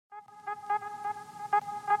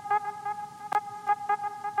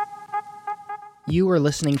You are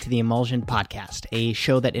listening to the Emulsion Podcast, a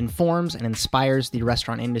show that informs and inspires the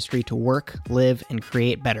restaurant industry to work, live, and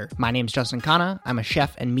create better. My name is Justin Khanna. I'm a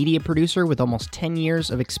chef and media producer with almost 10 years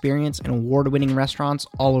of experience in award-winning restaurants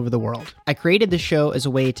all over the world. I created this show as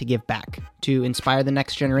a way to give back, to inspire the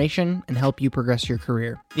next generation, and help you progress your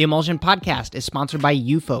career. The Emulsion Podcast is sponsored by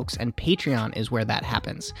you folks, and Patreon is where that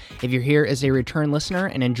happens. If you're here as a return listener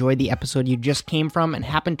and enjoyed the episode you just came from and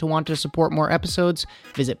happen to want to support more episodes,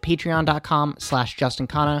 visit patreon.com/Justin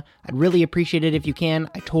Khanna. I'd really appreciate it if you can.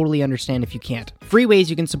 I totally understand if you can't. Free ways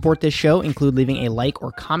you can support this show include leaving a like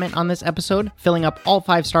or comment on this episode, filling up all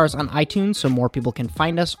 5 stars on iTunes so more people can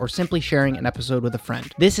find us, or simply sharing an episode with a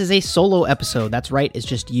friend. This is a solo episode. That's right, it's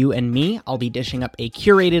just you and me. I'll be dishing up a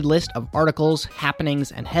curated list of articles,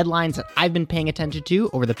 happenings, and headlines that I've been paying attention to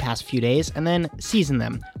over the past few days, and then season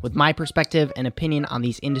them with my perspective and opinion on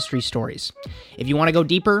these industry stories. If you want to go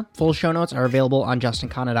deeper, full show notes are available on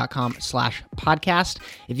justinkhanna.com/podcast.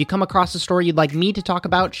 If you come across a story you'd like me to talk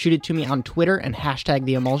about, shoot it to me on Twitter and hashtag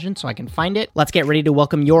the Emulsion so I can find it. Let's get ready to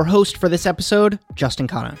welcome your host for this episode, Justin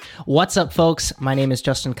Khanna. What's up, folks? My name is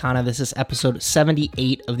Justin Khanna. This is episode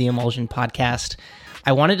 78 of the Emulsion Podcast.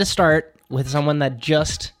 I wanted to start with someone that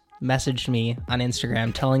just messaged me on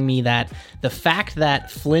Instagram telling me that the fact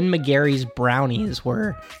that Flynn McGarry's brownies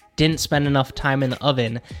didn't spend enough time in the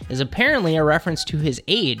oven is apparently a reference to his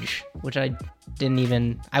age, which I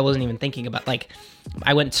wasn't even thinking about. Like,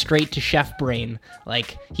 I went straight to chef brain,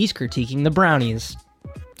 like, he's critiquing the brownies.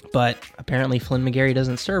 But apparently Flynn McGarry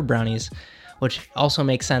doesn't serve brownies, which also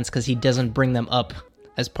makes sense because he doesn't bring them up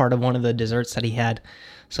as part of one of the desserts that he had.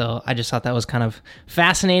 So I just thought that was kind of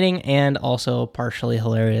fascinating and also partially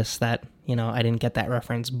hilarious that, I didn't get that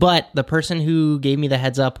reference. But the person who gave me the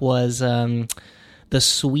heads up was the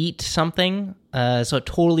sweet something. So it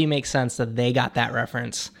totally makes sense that they got that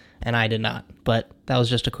reference and I did not. But that was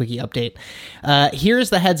just a quickie update. Here's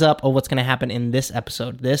the heads up of what's going to happen in this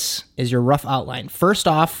episode. This is your rough outline. First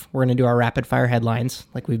off, we're going to do our rapid fire headlines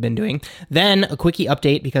like we've been doing. Then a quickie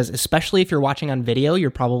update, because especially if you're watching on video,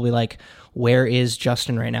 you're probably like, where is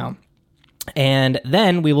Justin right now? And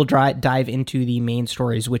then we will dive into the main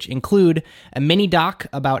stories, which include a mini doc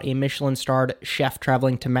about a Michelin-starred chef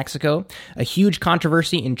traveling to Mexico, a huge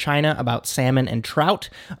controversy in China about salmon and trout,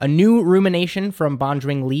 a new rumination from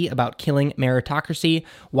Bonjwing Li about killing meritocracy,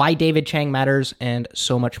 why David Chang matters, and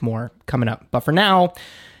so much more coming up. But for now,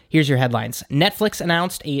 here's your headlines. Netflix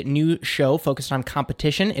announced a new show focused on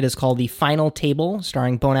competition. It is called The Final Table,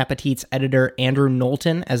 starring Bon Appetit's editor Andrew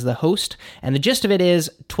Knowlton as the host. And the gist of it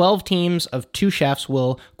is 12 teams of 2 chefs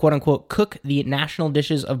will, quote-unquote, cook the national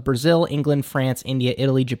dishes of Brazil, England, France, India,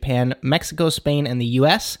 Italy, Japan, Mexico, Spain, and the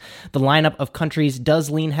U.S. The lineup of countries does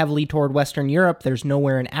lean heavily toward Western Europe. There's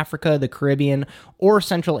nowhere in Africa, the Caribbean, or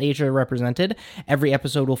Central Asia represented. Every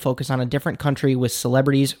episode will focus on a different country with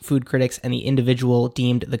celebrities, food critics, and the individual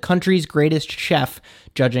deemed the country's greatest chef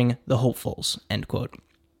judging the hopefuls, end quote.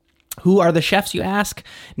 Who are the chefs, you ask?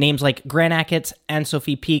 Names like Gran Achatz,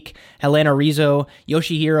 Anne-Sophie Pic, Helena Rizzo,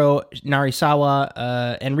 Yoshihiro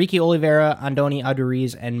Narisawa, Enrique Oliveira, Andoni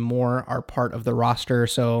Aduriz, and more are part of the roster.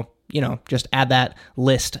 So, just add that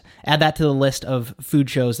to the list of food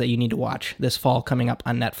shows that you need to watch this fall coming up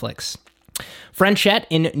on Netflix. Frenchette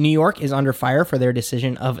in New York is under fire for their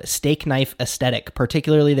decision of steak knife aesthetic,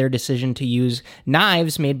 particularly their decision to use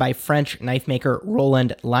knives made by French knife maker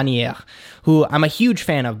Roland Lanier, who I'm a huge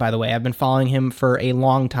fan of, by the way. I've been following him for a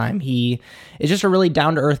long time. He is just a really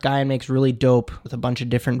down-to-earth guy and makes really dope with a bunch of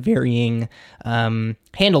different varying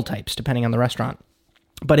handle types, depending on the restaurant.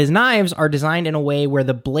 But his knives are designed in a way where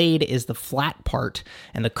the blade is the flat part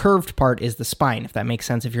and the curved part is the spine, if that makes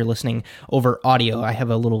sense if you're listening over audio. I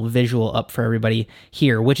have a little visual up for everybody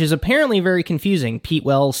here, which is apparently very confusing. Pete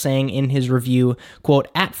Wells saying in his review, quote,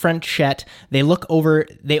 "At Frenchette, they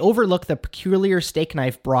overlook the peculiar steak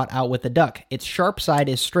knife brought out with the duck. Its sharp side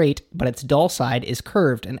is straight, but its dull side is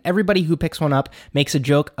curved, and everybody who picks one up makes a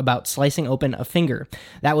joke about slicing open a finger.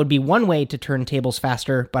 That would be one way to turn tables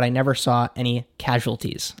faster, but I never saw any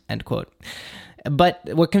casualties." End quote. But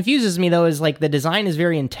what confuses me, though, is like the design is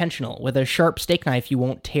very intentional. With a sharp steak knife, you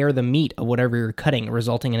won't tear the meat of whatever you're cutting,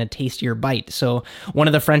 resulting in a tastier bite. So one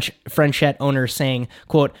of the Frenchette owners saying,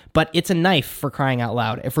 quote, "But it's a knife, for crying out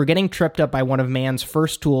loud. If we're getting tripped up by one of man's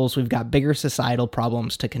first tools, we've got bigger societal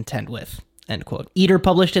problems to contend with." End quote. Eater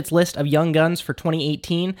published its list of young guns for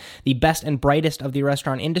 2018, the best and brightest of the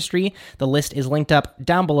restaurant industry. The list is linked up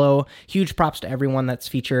down below. Huge props to everyone that's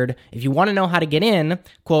featured. If you want to know how to get in,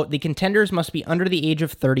 quote, "The contenders must be under the age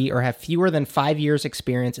of 30 or have fewer than 5 years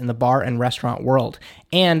experience in the bar and restaurant world.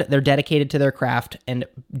 And they're dedicated to their craft and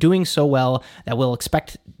doing so well that we'll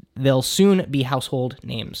expect they'll soon be household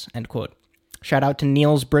names," end quote. Shout out to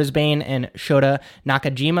Niels Brisbane and Shota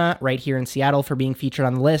Nakajima right here in Seattle for being featured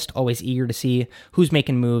on the list. Always eager to see who's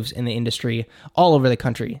making moves in the industry all over the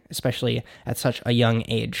country, especially at such a young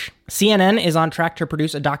age. CNN is on track to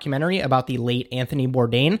produce a documentary about the late Anthony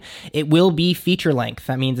Bourdain. It will be feature length.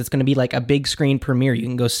 That means it's going to be like a big screen premiere. You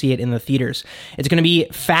can go see it in the theaters. It's going to be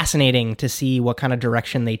fascinating to see what kind of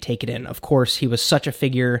direction they take it in. Of course, he was such a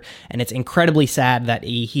figure, and it's incredibly sad that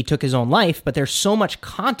he took his own life, but there's so much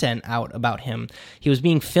content out about him. He was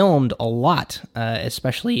being filmed a lot,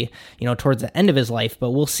 especially, towards the end of his life,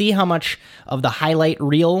 but we'll see how much of the highlight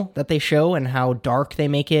reel that they show and how dark they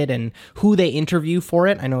make it and who they interview for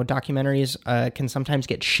it. I know documentaries can sometimes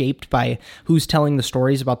get shaped by who's telling the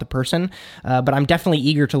stories about the person, but I'm definitely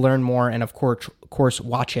eager to learn more and, of course,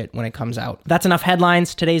 watch it when it comes out. That's enough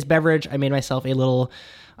headlines. Today's beverage, I made myself a little,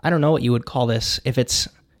 I don't know what you would call this, if it's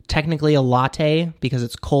technically a latte because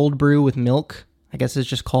it's cold brew with milk. I guess it's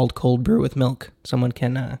just called cold brew with milk. Someone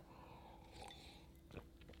can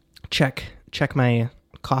check my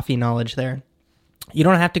coffee knowledge there. You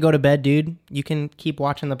don't have to go to bed, dude. You can keep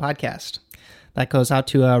watching the podcast. That goes out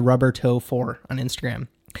to Rubber Toe 4 on Instagram.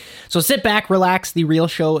 So sit back, relax. The real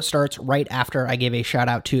show starts right after I gave a shout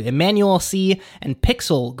out to Emmanuel C. and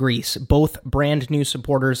Pixel Grease, both brand new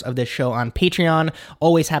supporters of this show on Patreon.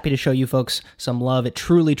 Always happy to show you folks some love. It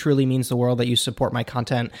truly, truly means the world that you support my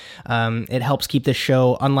content. It helps keep this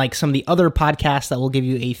show, unlike some of the other podcasts that will give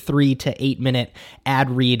you a 3 to 8 minute ad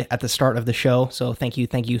read at the start of the show. So thank you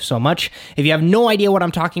so much. If you have no idea what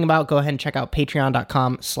I'm talking about, go ahead and check out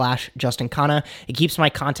patreon.com/JustinKhanna. It keeps my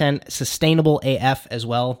content sustainable AF as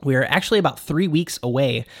well. We're actually about 3 weeks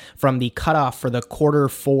away from the cutoff for the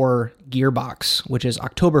Q4 gearbox, which is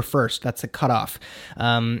October 1st. That's the cutoff.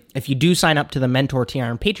 If you do sign up to the Mentor tier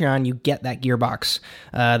on Patreon, you get that gearbox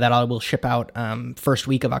that I will ship out first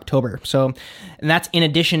week of October. So, and that's in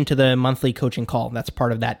addition to the monthly coaching call. That's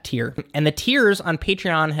part of that tier. And the tiers on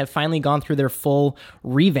Patreon have finally gone through their full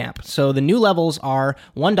revamp. So the new levels are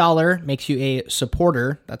 $1 makes you a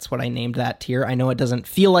supporter. That's what I named that tier. I know it doesn't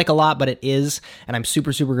feel like a lot, but it is. And I'm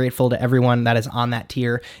super grateful to everyone that is on that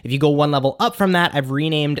tier. If you go one level up from that, I've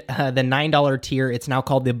renamed the $9 tier. It's now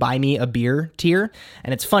called the Buy Me a Beer tier.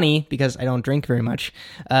 And it's funny because I don't drink very much.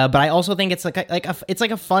 But I also think it's it's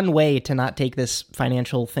like a fun way to not take this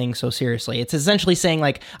financial thing so seriously. It's essentially saying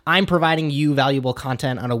like, I'm providing you valuable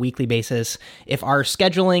content on a weekly basis. If our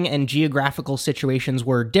scheduling and geographical situations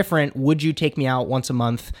were different, would you take me out once a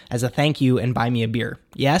month as a thank you and buy me a beer?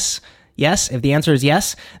 Yes. Yes, if the answer is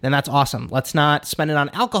yes, then that's awesome. Let's not spend it on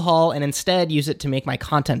alcohol and instead use it to make my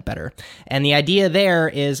content better. And the idea there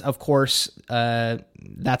is, of course, that's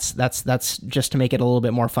just to make it a little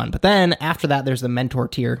bit more fun. But then after that, there's the Mentor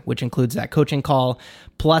tier, which includes that coaching call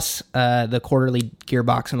plus the quarterly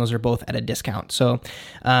gearbox, and those are both at a discount. So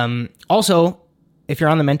also, if you're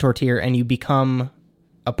on the Mentor tier and you become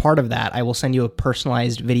a part of that, I will send you a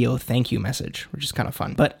personalized video thank you message, which is kind of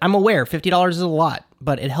fun. But I'm aware $50 is a lot,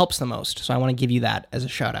 but it helps the most. So I want to give you that as a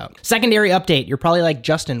shout out. Secondary update. You're probably like,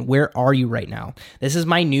 Justin, where are you right now? This is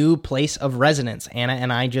my new place of residence. Anna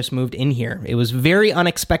and I just moved in here. It was very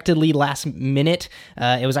unexpectedly last minute.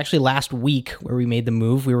 It was actually last week where we made the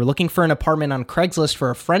move. We were looking for an apartment on Craigslist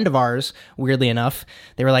for a friend of ours, weirdly enough.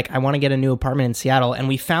 They were like, I want to get a new apartment in Seattle. And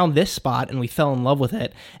we found this spot and we fell in love with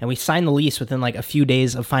it. And we signed the lease within like a few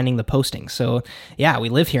days of finding the posting. So yeah, we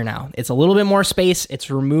live here now. It's a little bit more space. It's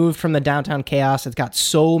removed from the downtown chaos. It's got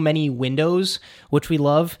so many windows, which we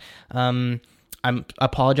love. I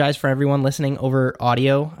apologize for everyone listening over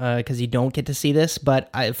audio because you don't get to see this. But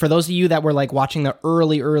for those of you that were like watching the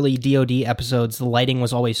early DOD episodes, the lighting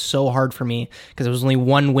was always so hard for me because there was only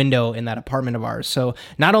one window in that apartment of ours. So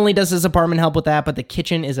not only does this apartment help with that, but the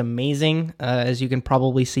kitchen is amazing, as you can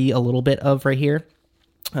probably see a little bit of right here.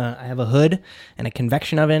 I have a hood and a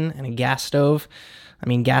convection oven and a gas stove. I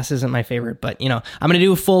mean, gas isn't my favorite, but, I'm going to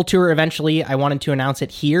do a full tour eventually. I wanted to announce it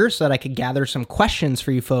here so that I could gather some questions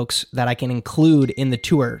for you folks that I can include in the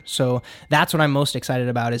tour. So that's what I'm most excited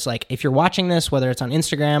about is like, if you're watching this, whether it's on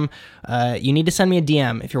Instagram, you need to send me a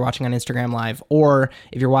DM if you're watching on Instagram Live, or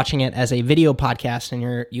if you're watching it as a video podcast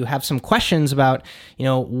and you have some questions about,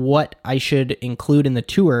 what I should include in the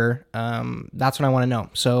tour. That's what I want to know.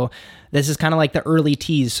 So this is kind of like the early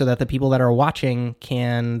tease so that the people that are watching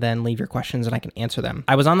can then leave your questions and I can answer them.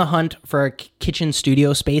 I was on the hunt for a kitchen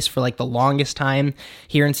studio space for like the longest time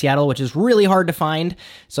here in Seattle, which is really hard to find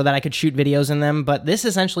so that I could shoot videos in them. But this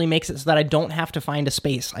essentially makes it so that I don't have to find a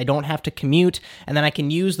space. I don't have to commute, and then I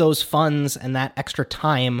can use those funds and that extra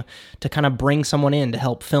time to kind of bring someone in to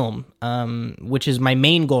help film, which is my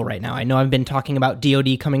main goal right now. I know I've been talking about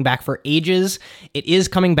DOD coming back for ages. It is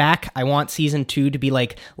coming back. I want season 2 to be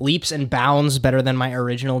like leaps and and bounds better than my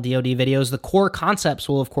original DoD videos. The core concepts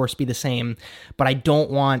will, of course, be the same, but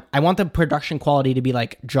I want the production quality to be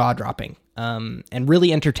like jaw-dropping. And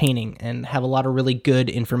really entertaining and have a lot of really good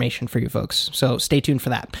information for you folks. So stay tuned for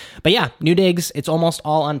that. But yeah, new digs. It's almost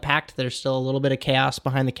all unpacked. There's still a little bit of chaos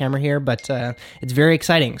behind the camera here, but it's very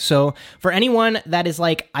exciting. So for anyone that is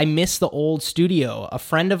like, I miss the old studio, a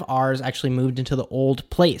friend of ours actually moved into the old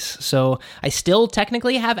place. So I still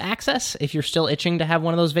technically have access if you're still itching to have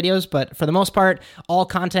one of those videos. But for the most part, all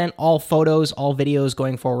content, all photos, all videos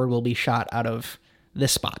going forward will be shot out of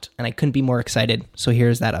this spot. And I couldn't be more excited. So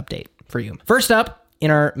here's that update for you. First up,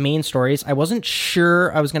 in our main stories, I wasn't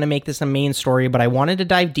sure I was going to make this a main story, but I wanted to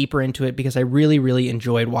dive deeper into it because I really, really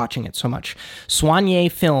enjoyed watching it so much.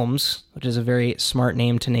 Soigné Films, which is a very smart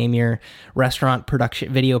name to name your restaurant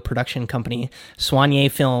video production company,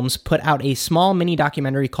 Soigné Films, put out a small mini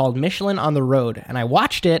documentary called Michelin on the Road. And I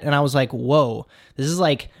watched it and I was like, whoa, this is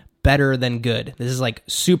like better than good. This is like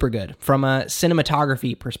super good from a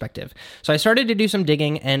cinematography perspective. So I started to do some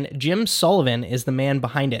digging, and Jim Sullivan is the man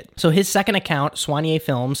behind it. So his second account, Soigné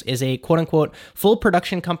Films, is a quote-unquote full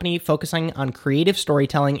production company focusing on creative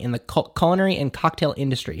storytelling in the culinary and cocktail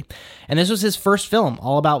industry. And this was his first film,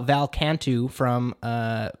 all about Val Cantu from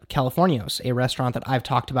Californios, a restaurant that I've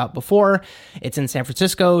talked about before. It's in San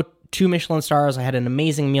Francisco, 2 Michelin stars. I had an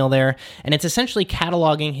amazing meal there. And it's essentially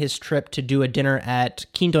cataloging his trip to do a dinner at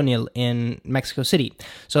Quintonil in Mexico City.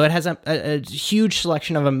 So it has a huge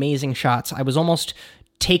selection of amazing shots. I was almost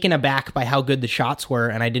taken aback by how good the shots were,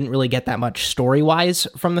 and I didn't really get that much story-wise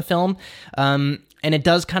from the film. And it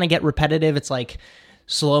does kind of get repetitive. It's like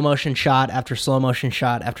slow motion shot after slow motion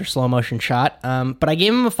shot after slow motion shot. But I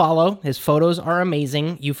gave him a follow. His photos are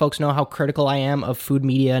amazing. You folks know how critical I am of food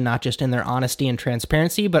media, not just in their honesty and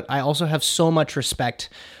transparency, but I also have so much respect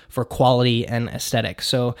for quality and aesthetic.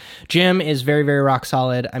 So Jim is very, very rock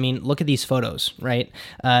solid. I mean, look at these photos, right?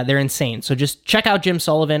 They're insane. So just check out Jim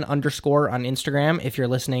Sullivan _ on Instagram. If you're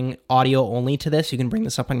listening audio only to this, you can bring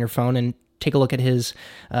this up on your phone and take a look at his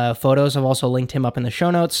photos. I've also linked him up in the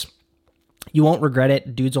show notes. You won't regret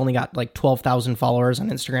it. Dude's only got like 12,000 followers on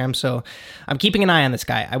Instagram, so I'm keeping an eye on this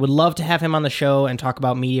guy. I would love to have him on the show and talk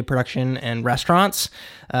about media production and restaurants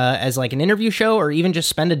as like an interview show, or even just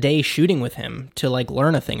spend a day shooting with him to like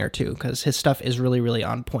learn a thing or two, because his stuff is really, really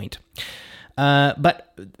on point. But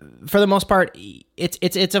for the most part,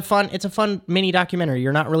 it's a fun mini documentary.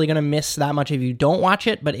 You're not really going to miss that much if you don't watch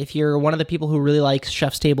it. But if you're one of the people who really likes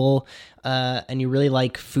Chef's Table, and you really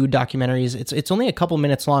like food documentaries, it's only a couple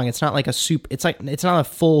minutes long. It's not like it's not a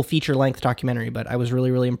full feature length documentary, but I was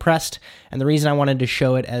really, really impressed. And the reason I wanted to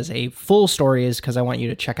show it as a full story is because I want you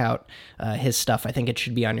to check out his stuff. I think it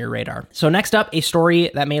should be on your radar. So next up, a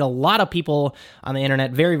story that made a lot of people on the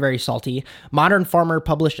internet very, very salty. Modern Farmer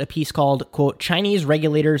published a piece called, quote, Chinese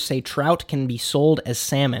regulators say trout can be sold as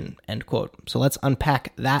salmon, end quote. So let's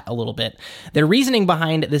unpack that a little bit. Their reasoning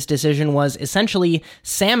behind this decision was essentially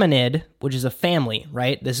salmonid, which is a family,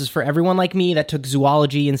 right? This is for everyone like me that took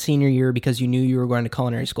zoology in senior year because you knew you were going to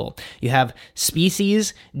culinary school. You have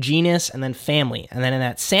species, genus, and then family. And then in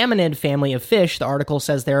that salmonid family of fish, the article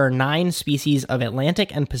says there are 9 species of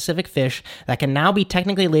Atlantic and Pacific fish that can now be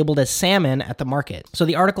technically labeled as salmon at the market. So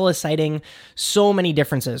the article is citing so many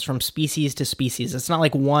differences from species to species. It's not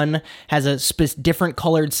like one has a different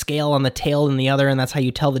colored scale on the tail than the other, and that's how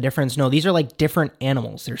you tell the difference. No, these are like different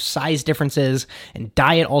animals. There's size differences and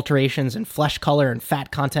diet alterations and flesh color and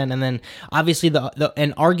fat content. And then obviously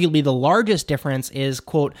and arguably the largest difference is,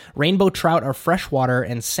 quote, rainbow trout are freshwater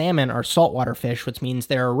and salmon are saltwater fish, which means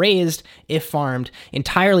they are raised, if farmed,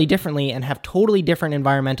 entirely differently and have totally different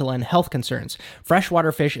environmental and health concerns.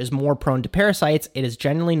 Freshwater fish is more prone to parasites. It is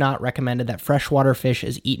generally not recommended that freshwater fish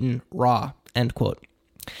is eaten raw, end quote.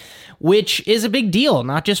 Which is a big deal,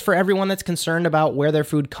 not just for everyone that's concerned about where their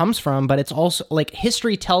food comes from, but it's also like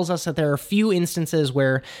history tells us that there are a few instances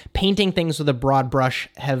where painting things with a broad brush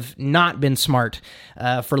have not been smart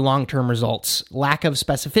for long-term results. Lack of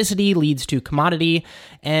specificity leads to commodity,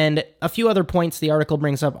 and a few other points the article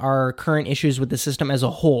brings up are current issues with the system as a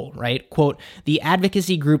whole, right? Quote, the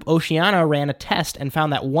advocacy group Oceana ran a test and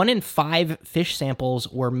found that 1 in 5 fish samples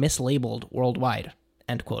were mislabeled worldwide.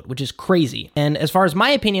 End quote, which is crazy. And as far as my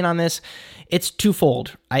opinion on this, it's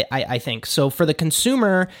twofold, I think. So for the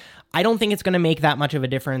consumer, I don't think it's going to make that much of a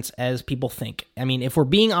difference as people think. I mean, if we're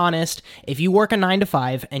being honest, if you work a 9 to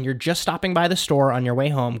 5 and you're just stopping by the store on your way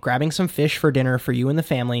home, grabbing some fish for dinner for you and the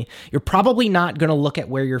family, you're probably not going to look at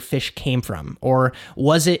where your fish came from, or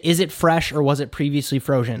is it fresh or was it previously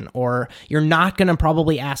frozen, or you're not going to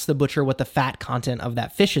probably ask the butcher what the fat content of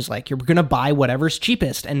that fish is like. You're going to buy whatever's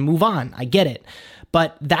cheapest and move on. I get it.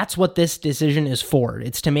 But that's what this decision is for.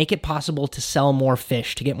 It's to make it possible to sell more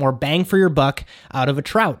fish, to get more bang for your buck out of a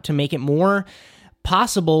trout, to make it more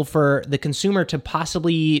possible for the consumer to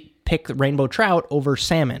possibly pick rainbow trout over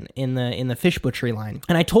salmon in the fish butchery line.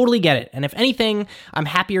 And I totally get it. And if anything, I'm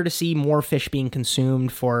happier to see more fish being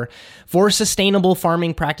consumed for sustainable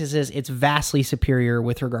farming practices. It's vastly superior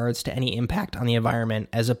with regards to any impact on the environment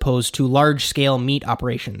as opposed to large-scale meat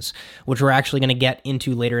operations, which we're actually going to get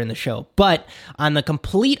into later in the show. But on the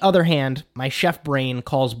complete other hand, my chef brain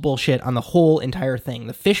calls bullshit on the whole entire thing.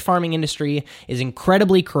 The fish farming industry is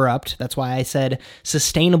incredibly corrupt. That's why I said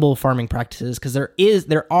sustainable farming practices, because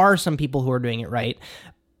there are some people who are doing it right.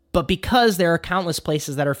 But because there are countless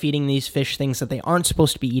places that are feeding these fish things that they aren't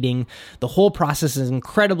supposed to be eating, the whole process is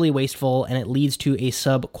incredibly wasteful and it leads to a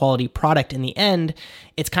sub-quality product in the end.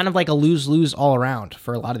 It's kind of like a lose-lose all around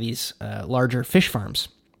for a lot of these larger fish farms.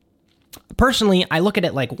 Personally, I look at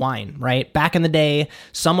it like wine, right? Back in the day,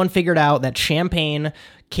 someone figured out that champagne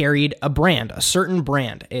carried a brand, a certain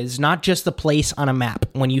brand. Is not just the place on a map.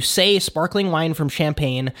 When you say sparkling wine from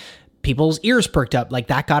Champagne, people's ears perked up, like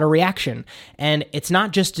that got a reaction. And it's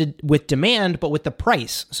not just with demand, but with the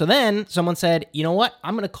price. So then someone said, you know what?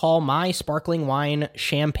 I'm going to call my sparkling wine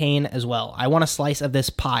Champagne as well. I want a slice of this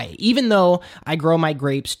pie, even though I grow my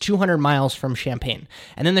grapes 200 miles from Champagne.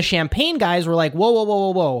 And then the Champagne guys were like,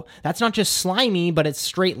 whoa. That's not just slimy, but it's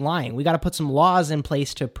straight lying. We got to put some laws in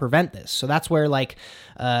place to prevent this. So that's where the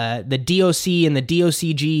DOC and the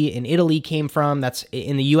DOCG in Italy came from. That's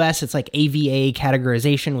in the US, it's like AVA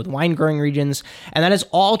categorization with wine growing regions. And that is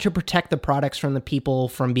all to protect the products from the people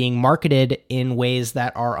from being marketed in ways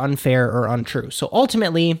that are unfair or untrue. So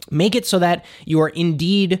ultimately, make it so that you are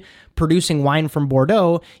indeed producing wine from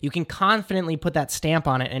Bordeaux, you can confidently put that stamp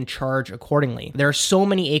on it and charge accordingly. There are so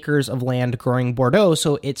many acres of land growing Bordeaux,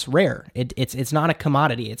 so it's rare. It's not a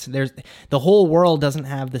commodity. The whole world doesn't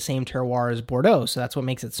have the same terroir as Bordeaux, so that's what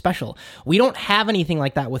makes it special. We don't have anything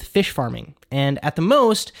like that with fish farming. And at the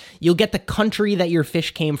most, you'll get the country that your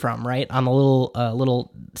fish came from, right, on the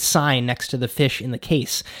little sign next to the fish in the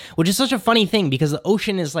case, which is such a funny thing because the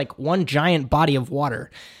ocean is like one giant body of water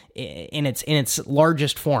in its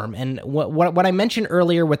largest form. And what I mentioned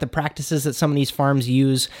earlier with the practices that some of these farms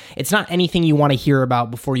use, it's not anything you want to hear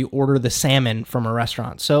about before you order the salmon from a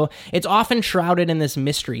restaurant. So it's often shrouded in this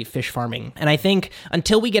mystery, fish farming. And I think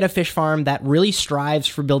until we get a fish farm that really strives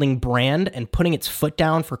for building brand and putting its foot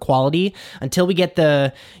down for quality, until we get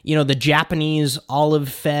the Japanese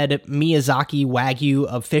olive-fed Miyazaki Wagyu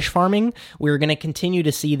of fish farming, we're going to continue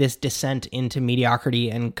to see this descent into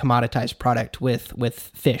mediocrity and commoditized product with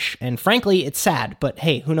fish. And frankly, it's sad, but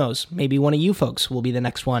hey, who knows? Maybe one of you folks will be the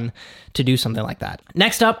next one to do something like that.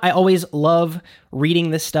 Next up, I always love reading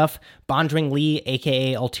this stuff. Bonjwing Lee,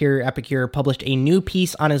 aka Ulterior Epicure, published a new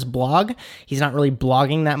piece on his blog. He's not really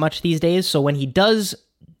blogging that much these days, so when he does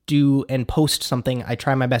do and post something, I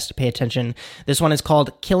try my best to pay attention. This one is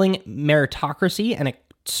called Killing Meritocracy, and it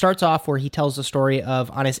starts off where he tells the story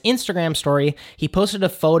of, on his Instagram story, he posted a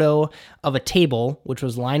photo of a table, which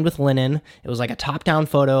was lined with linen. It was like a top-down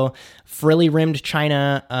photo, frilly-rimmed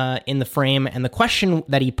china in the frame, and the question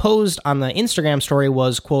that he posed on the Instagram story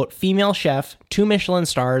was, quote, "Female chef, 2 Michelin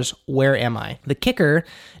stars, where am I?" The kicker,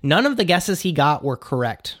 none of the guesses he got were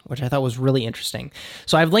correct, which I thought was really interesting.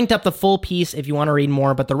 So I've linked up the full piece if you want to read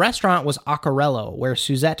more, but the restaurant was Accarello, where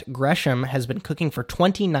Suzette Gresham has been cooking for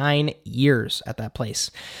 29 years at that place.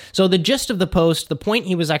 So the gist of the post, the point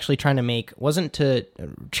he was actually trying to make, wasn't to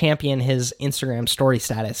champion his Instagram story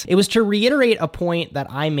status. It was to reiterate a point that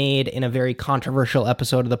I made in a very controversial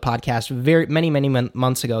episode of the podcast many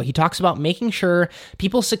months ago. He talks about making sure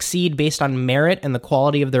people succeed based on merit and the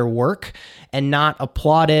quality of their work, and not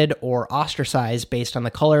applauded or ostracized based on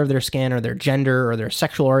the color of their skin or their gender or their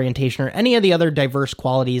sexual orientation or any of the other diverse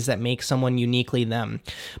qualities that make someone uniquely them.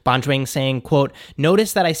 Bonjwing saying, quote,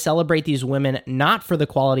 "Notice that I celebrate these women not for the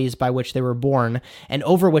qualities by which they were born and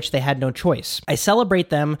over which they had no choice. I celebrate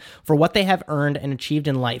them for what they have earned and achieved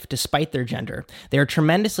in life despite their gender. They are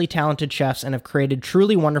tremendously talented chefs and have created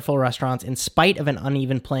truly wonderful restaurants in spite of an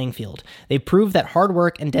uneven playing field. They prove that hard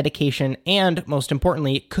work and dedication and, most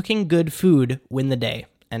importantly, cooking good food win the day."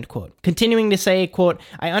 end quote. Continuing to say, quote,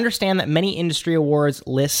 I understand that many industry awards,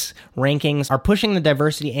 lists, rankings are pushing the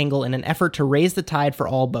diversity angle in an effort to raise the tide for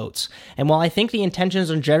all boats. And while I think the intentions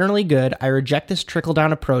are generally good, I reject this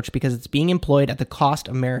trickle-down approach because it's being employed at the cost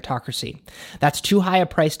of meritocracy. That's too high a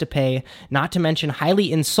price to pay, not to mention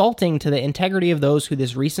highly insulting to the integrity of those who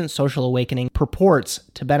this recent social awakening purports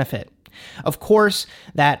to benefit. Of course,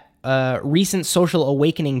 that recent social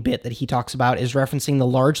awakening bit that he talks about is referencing the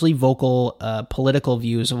largely vocal political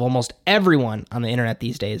views of almost everyone on the internet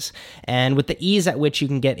these days, and with the ease at which you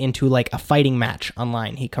can get into like a fighting match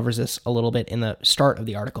online. He covers this a little bit in the start of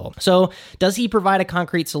the article. So does he provide a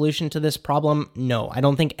concrete solution to this problem? No, I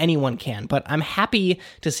don't think anyone can, but I'm happy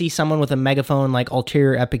to see someone with a megaphone like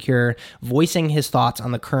Ulterior Epicure voicing his thoughts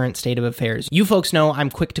on the current state of affairs. You folks know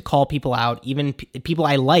I'm quick to call people out, even people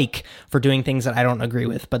I like, for doing things that I don't agree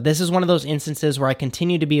with, but this is one of those instances where I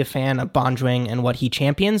continue to be a fan of Bonjwing and what he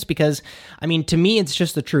champions because, I mean, to me, it's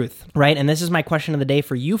just the truth, right? And this is my question of the day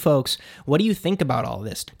for you folks. What do you think about all of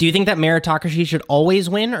this? Do you think that meritocracy should always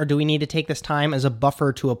win, or do we need to take this time as a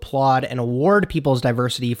buffer to applaud and award people's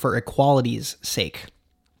diversity for equality's sake?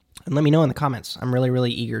 And let me know in the comments. I'm really,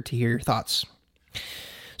 really eager to hear your thoughts.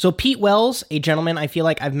 So Pete Wells, a gentleman I feel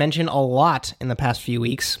like I've mentioned a lot in the past few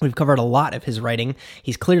weeks. We've covered a lot of his writing.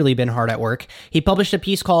 He's clearly been hard at work. He published a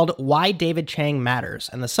piece called Why David Chang Matters,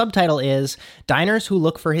 and the subtitle is Diners Who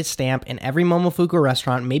Look for His Stamp in Every Momofuku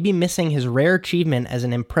Restaurant May Be Missing His Rare Achievement as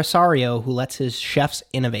an Impresario Who Lets His Chefs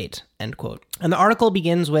Innovate, end quote. And the article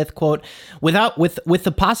begins with, quote, with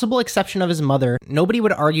the possible exception of his mother, nobody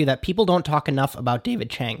would argue that people don't talk enough about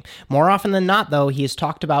David Chang. More often than not, though, he is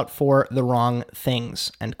talked about for the wrong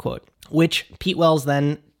things, end quote. Which Pete Wells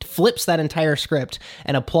then flips that entire script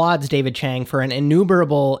and applauds David Chang for an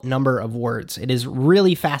innumerable number of words. It is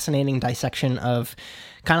really fascinating dissection of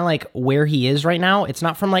kind of like where he is right now. It's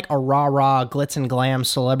not from like a rah-rah glitz and glam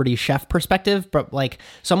celebrity chef perspective, but like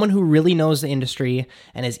someone who really knows the industry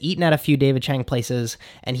and has eaten at a few David Chang places,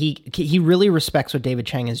 and he really respects what David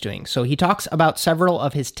Chang is doing. So he talks about several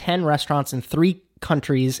of his 10 restaurants in 3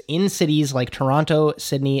 countries in cities like Toronto,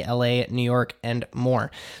 Sydney, LA, New York, and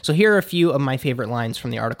more. So here are a few of my favorite lines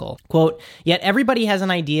from the article. Quote, yet everybody has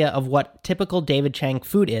an idea of what typical David Chang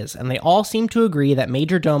food is, and they all seem to agree that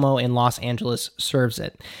Major Domo in Los Angeles serves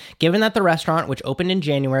it. Given that the restaurant, which opened in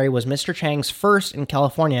January, was Mr. Chang's first in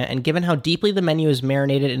California, and given how deeply the menu is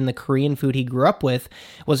marinated in the Korean food he grew up with,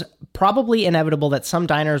 was probably inevitable that some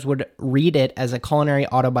diners would read it as a culinary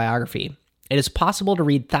autobiography. It is possible to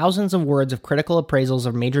read thousands of words of critical appraisals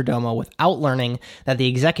of Major Domo without learning that the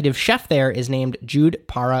executive chef there is named Jude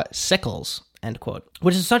Para Sickles, end quote.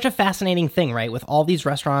 Which is such a fascinating thing, right? With all these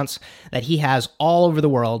restaurants that he has all over the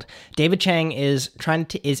world, David Chang is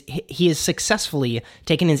he is successfully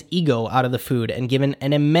taken his ego out of the food and given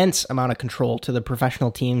an immense amount of control to the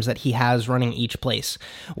professional teams that he has running each place.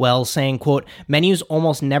 Wells saying, quote, menus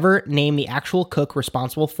almost never name the actual cook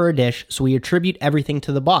responsible for a dish, so we attribute everything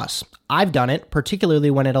to the boss. I've done it,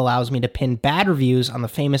 particularly when it allows me to pin bad reviews on the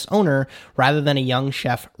famous owner rather than a young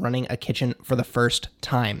chef running a kitchen for the first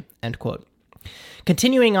time, end quote.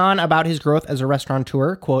 Continuing on about his growth as a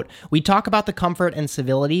restaurateur, quote, we talk about the comfort and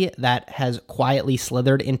civility that has quietly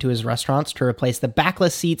slithered into his restaurants to replace the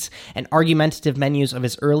backless seats and argumentative menus of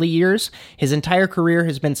his early years. His entire career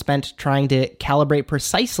has been spent trying to calibrate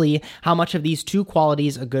precisely how much of these two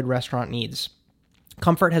qualities a good restaurant needs.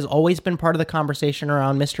 Comfort has always been part of the conversation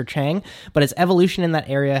around Mr. Chang, but his evolution in that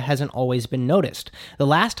area hasn't always been noticed. The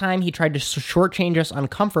last time he tried to shortchange us on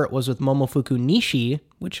comfort was with Momofuku Nishi,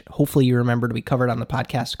 which hopefully you remember we covered on the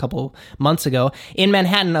podcast a couple months ago, in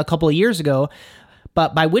Manhattan a couple of years ago,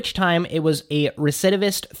 but by which time it was a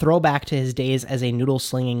recidivist throwback to his days as a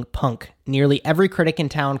noodle-slinging punk. Nearly every critic in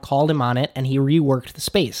town called him on it, and he reworked the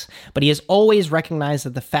space. But he has always recognized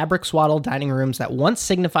that the fabric-swaddled dining rooms that once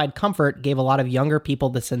signified comfort gave a lot of younger people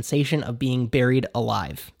the sensation of being buried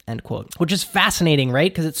alive, end quote. Which is fascinating, right?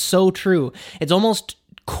 Because it's so true. It's almost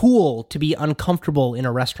cool to be uncomfortable in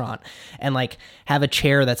a restaurant and like have a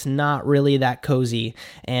chair that's not really that cozy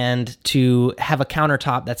and to have a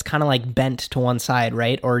countertop that's kind of like bent to one side,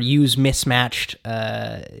 right? Or use mismatched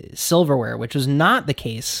silverware, which was not the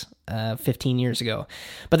case 15 years ago.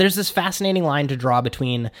 But there's this fascinating line to draw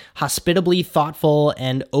between hospitably thoughtful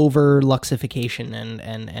and over luxification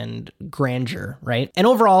and grandeur, right? And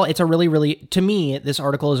overall, it's a really, to me, this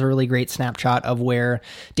article is a really great snapshot of where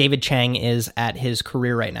David Chang is at his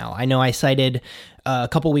career right now. I know I cited a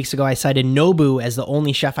couple weeks ago, I cited Nobu as the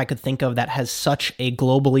only chef I could think of that has such a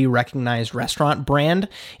globally recognized restaurant brand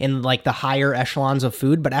in like the higher echelons of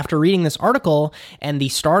food. But after reading this article and the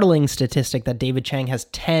startling statistic that David Chang has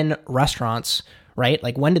 10 restaurants, right?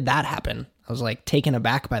 Like when did that happen? I was like taken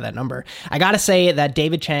aback by that number. I gotta say that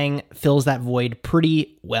David Chang fills that void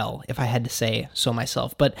pretty well, if I had to say so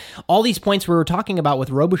myself. But all these points we were talking about with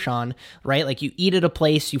Robuchon, right? Like you eat at a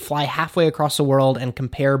place, you fly halfway across the world and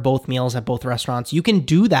compare both meals at both restaurants. You can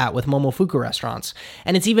do that with Momofuku restaurants.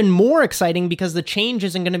 And it's even more exciting because the change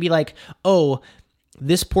isn't going to be like, oh,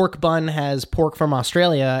 this pork bun has pork from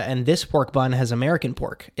Australia and this pork bun has American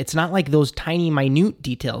pork. It's not like those tiny, minute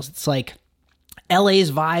details. It's like,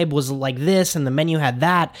 LA's vibe was like this and the menu had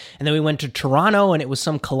that, and then we went to Toronto and it was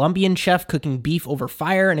some Colombian chef cooking beef over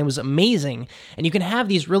fire and it was amazing. And you can have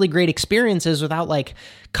these really great experiences without like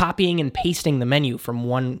copying and pasting the menu from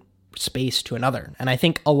one space to another. And I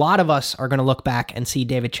think a lot of us are going to look back and see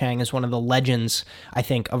David Chang as one of the legends, I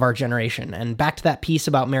think, of our generation. And back to that piece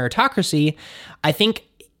about meritocracy, I think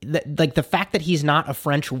like the fact that he's not a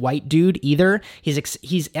French white dude either,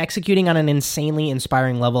 he's executing on an insanely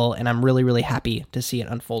inspiring level, and I'm really, really happy to see it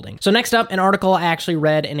unfolding. So next up, an article I actually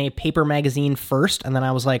read in a paper magazine first, and then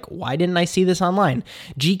I was like, why didn't I see this online?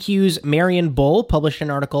 GQ's Marion Bull published an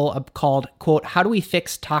article called, quote, "How do we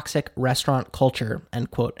fix toxic restaurant culture?" end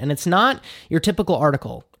quote. And it's not your typical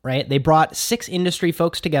article, right? They brought 6 industry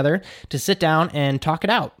folks together to sit down and talk it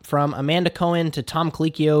out, from Amanda Cohen to Tom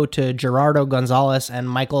Colicchio to Gerardo Gonzalez and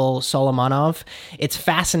Michael Solomonov. It's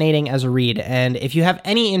fascinating as a read. And if you have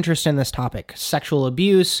any interest in this topic, sexual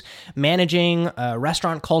abuse, managing,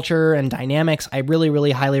 restaurant culture and dynamics, I really,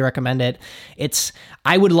 really highly recommend it.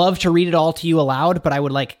 I would love to read it all to you aloud, but I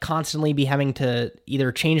would like constantly be having to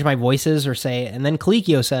either change my voices or say, and then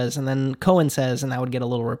Colicchio says, and then Cohen says, and that would get a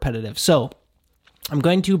little repetitive. So I'm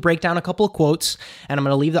going to break down a couple of quotes, and I'm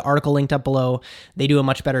going to leave the article linked up below. They do a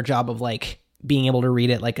much better job of like being able to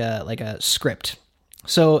read it like a script.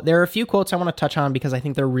 So there are a few quotes I want to touch on because I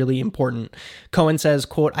think they're really important. Cohen says,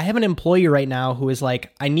 quote, "I have an employee right now who is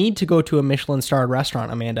like, I need to go to a Michelin-starred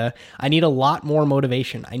restaurant, Amanda. I need a lot more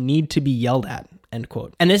motivation. I need to be yelled at." End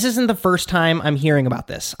quote. And this isn't the first time I'm hearing about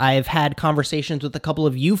this. I've had conversations with a couple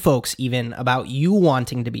of you folks even about you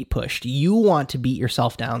wanting to be pushed. You want to beat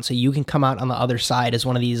yourself down so you can come out on the other side as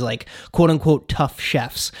one of these like quote unquote tough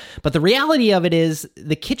chefs. But the reality of it is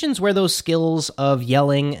the kitchens where those skills of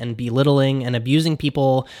yelling and belittling and abusing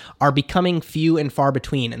people are becoming few and far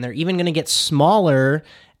between. And they're even going to get smaller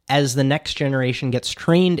as the next generation gets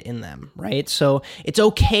trained in them, right? So it's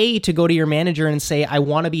okay to go to your manager and say, I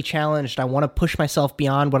want to be challenged. I want to push myself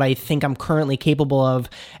beyond what I think I'm currently capable of,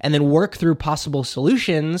 and then work through possible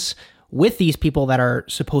solutions with these people that are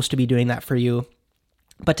supposed to be doing that for you.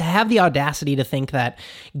 But to have the audacity to think that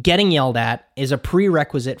getting yelled at is a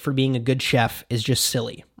prerequisite for being a good chef is just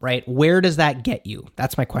silly, right? Where does that get you?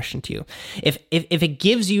 That's my question to you. If it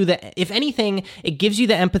gives you if anything, it gives you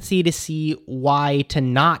the empathy to see why to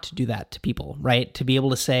not do that to people, right? To be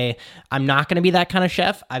able to say, I'm not going to be that kind of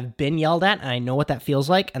chef. I've been yelled at and I know what that feels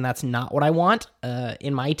like. And that's not what I want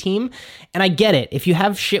in my team. And I get it. If you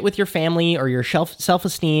have shit with your family or your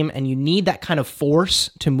self-esteem and you need that kind of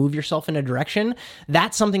force to move yourself in a direction,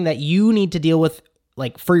 that's something that you need to deal with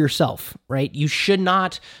like for yourself, right? You should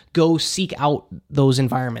not go seek out those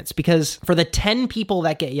environments, because for the 10 people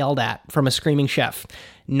that get yelled at from a screaming chef,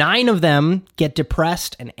 9 of them get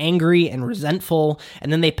depressed and angry and resentful,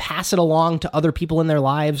 and then they pass it along to other people in their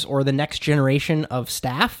lives or the next generation of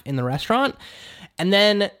staff in the restaurant. And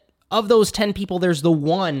then of those 10 people, there's the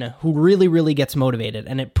one who really, really gets motivated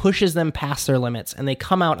and it pushes them past their limits, and they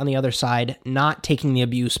come out on the other side not taking the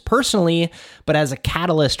abuse personally, but as a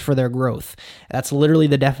catalyst for their growth. That's literally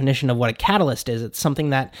the definition of what a catalyst is. It's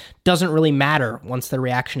something that doesn't really matter once the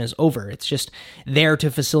reaction is over. It's just there to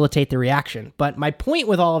facilitate the reaction. But my point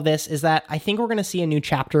with all of this is that I think we're going to see a new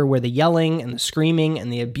chapter where the yelling and the screaming and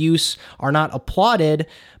the abuse are not applauded,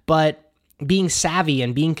 but being savvy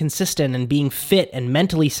and being consistent and being fit and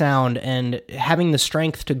mentally sound and having the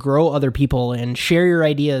strength to grow other people and share your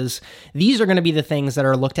ideas, these are going to be the things that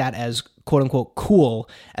are looked at as quote unquote cool,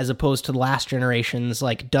 as opposed to the last generation's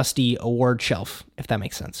like dusty award shelf, if that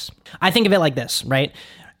makes sense. I think of it like this, right?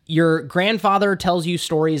 Your grandfather tells you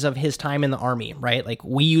stories of his time in the army, right? Like,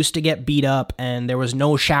 we used to get beat up and there was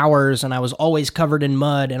no showers and I was always covered in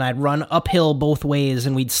mud and I'd run uphill both ways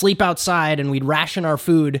and we'd sleep outside and we'd ration our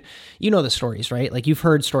food. You know the stories, right? Like, you've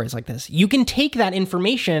heard stories like this. You can take that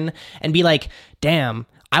information and be like, damn,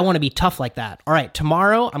 I want to be tough like that. All right,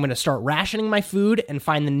 tomorrow I'm going to start rationing my food and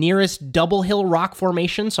find the nearest double hill rock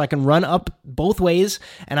formation so I can run up both ways,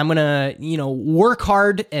 and I'm going to, work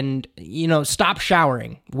hard and, stop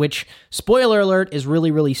showering, which, spoiler alert, is really,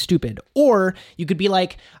 really stupid. Or you could be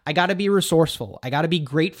like, I got to be resourceful. I got to be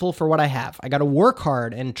grateful for what I have. I got to work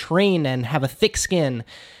hard and train and have a thick skin.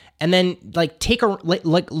 And then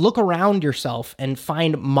look around yourself and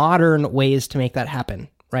find modern ways to make that happen,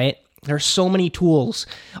 right? There's so many tools.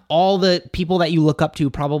 All the people that you look up to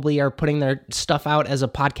probably are putting their stuff out as a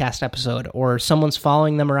podcast episode, or someone's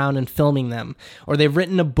following them around and filming them, or they've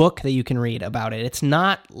written a book that you can read about it. It's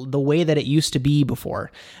not the way that it used to be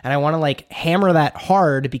before. And I want to hammer that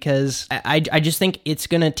hard because I just think it's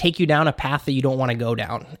going to take you down a path that you don't want to go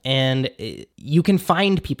down. And you can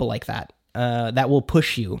find people like that that will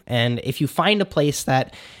push you. And if you find a place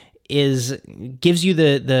that gives you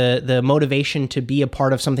the motivation to be a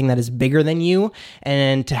part of something that is bigger than you,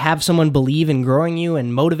 and to have someone believe in growing you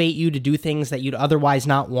and motivate you to do things that you'd otherwise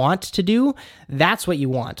not want to do, that's what you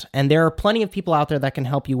want. And there are plenty of people out there that can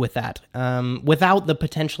help you with that, without the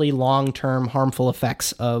potentially long-term harmful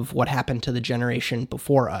effects of what happened to the generation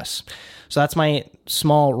before us. So that's my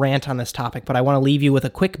small rant on this topic, but I want to leave you with a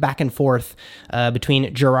quick back and forth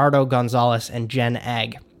between Gerardo Gonzalez and Jen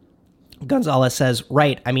Ag. Gonzalez says,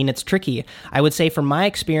 right, I mean, it's tricky. I would say from my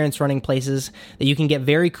experience running places that you can get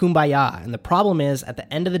very kumbaya. And the problem is, at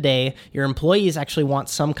the end of the day, your employees actually want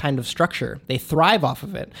some kind of structure. They thrive off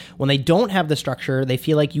of it. When they don't have the structure, they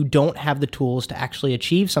feel like you don't have the tools to actually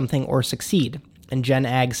achieve something or succeed. And Jen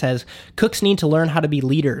Ag says, cooks need to learn how to be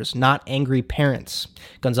leaders, not angry parents.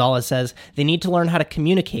 Gonzalez says, they need to learn how to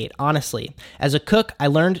communicate, honestly. As a cook, I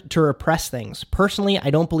learned to repress things. Personally,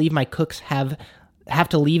 I don't believe my cooks have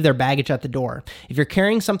to leave their baggage at the door. If you're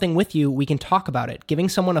carrying something with you, we can talk about it. Giving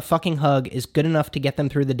someone a fucking hug is good enough to get them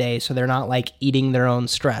through the day so they're not eating their own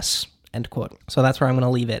stress, end quote. So that's where I'm going to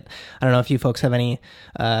leave it. I don't know if you folks have any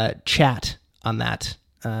chat on that.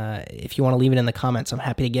 If you want to leave it in the comments, I'm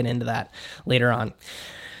happy to get into that later on.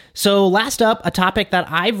 So last up, a topic that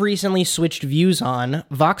I've recently switched views on.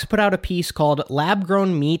 Vox put out a piece called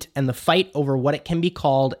Lab-Grown Meat and the Fight Over What It Can Be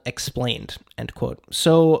Called Explained, end quote.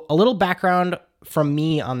 So a little background from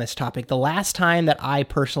me on this topic. The last time that I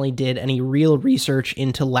personally did any real research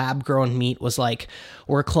into lab-grown meat was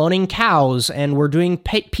we're cloning cows and we're doing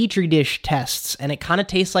petri dish tests, and it kind of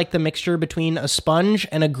tastes like the mixture between a sponge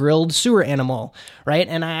and a grilled sewer animal, right?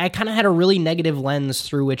 And I kind of had a really negative lens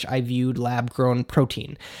through which I viewed lab-grown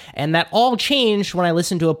protein. And that all changed when I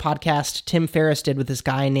listened to a podcast Tim Ferriss did with this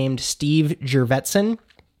guy named Steve Jurvetson.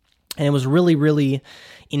 And it was really, really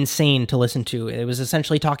insane to listen to. It was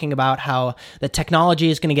essentially talking about how the technology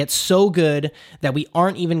is going to get so good that we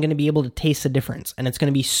aren't even going to be able to taste the difference. And it's going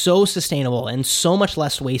to be so sustainable and so much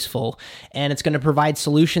less wasteful. And it's going to provide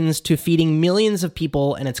solutions to feeding millions of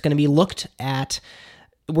people. And it's going to be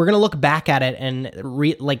we're going to look back at it and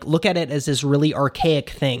look at it as this really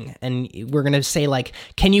archaic thing. And we're going to say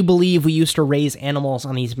can you believe we used to raise animals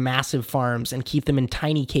on these massive farms and keep them in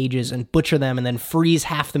tiny cages and butcher them and then freeze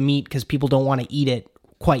half the meat because people don't want to eat it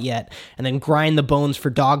quite yet, and then grind the bones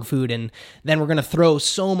for dog food, and then we're going to throw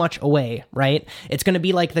so much away, right? It's going to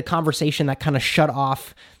be like the conversation that kind of shut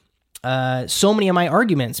off so many of my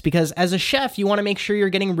arguments, because as a chef, you want to make sure you're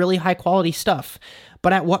getting really high quality stuff,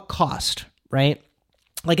 but at what cost, right?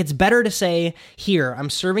 It's better to say, here,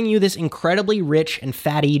 I'm serving you this incredibly rich and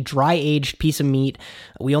fatty, dry-aged piece of meat.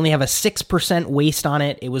 We only have a 6% waste on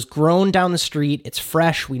it. It was grown down the street. It's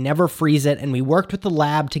fresh. We never freeze it. And we worked with the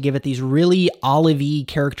lab to give it these really olive-y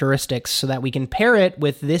characteristics so that we can pair it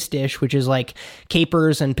with this dish, which is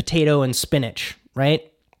capers and potato and spinach,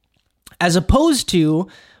 right? As opposed to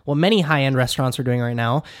what many high-end restaurants are doing right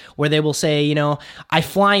now, where they will say, I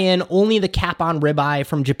fly in only the cap-on ribeye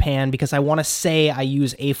from Japan because I want to say I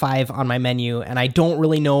use A5 on my menu, and I don't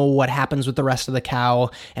really know what happens with the rest of the cow,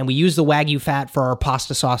 and we use the Wagyu fat for our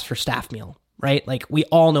pasta sauce for staff meal, right? We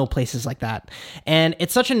all know places like that. And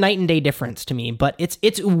it's such a night and day difference to me, but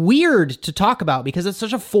it's weird to talk about because it's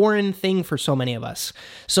such a foreign thing for so many of us.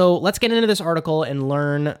 So let's get into this article and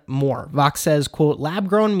learn more. Vox says, quote,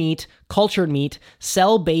 lab-grown meat, cultured meat,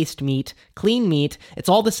 cell-based meat, clean meat, it's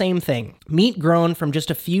all the same thing. Meat grown from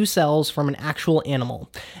just a few cells from an actual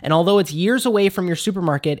animal. And although it's years away from your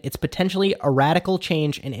supermarket, it's potentially a radical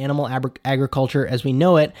change in animal agriculture as we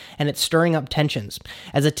know it, and it's stirring up tensions.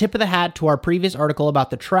 As a tip of the hat to our previous article about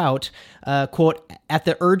the trout, quote, at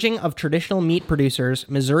the urging of traditional meat producers,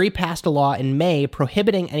 Missouri passed a law in May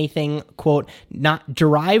prohibiting anything, quote, not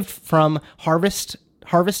derived from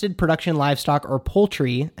harvested production livestock or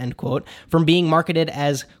poultry, end quote, from being marketed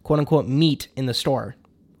as quote unquote meat in the store,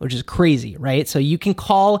 which is crazy, right? So you can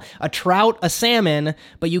call a trout a salmon,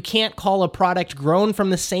 but you can't call a product grown from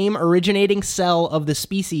the same originating cell of the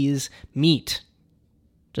species meat.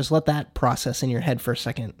 Just let that process in your head for a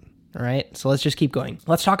second. All right, so let's just keep going.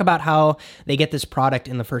 Let's talk about how they get this product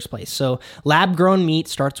in the first place. So lab-grown meat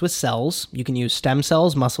starts with cells. You can use stem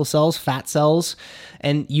cells, muscle cells, fat cells,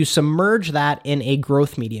 and you submerge that in a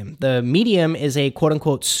growth medium. The medium is a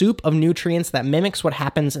quote-unquote soup of nutrients that mimics what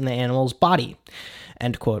happens in the animal's body,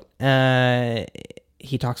 end quote.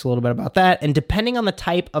 He talks a little bit about that. And depending on the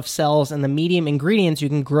type of cells and the medium ingredients, you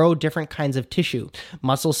can grow different kinds of tissue.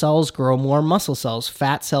 Muscle cells grow more muscle cells.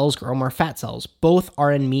 Fat cells grow more fat cells. Both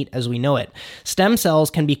are in meat as we know it. Stem cells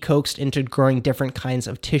can be coaxed into growing different kinds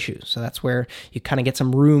of tissue. So that's where you kind of get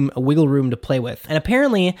some room, a wiggle room to play with. And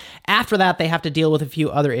apparently, after that, they have to deal with a few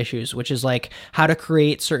other issues, which is like how to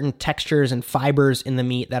create certain textures and fibers in the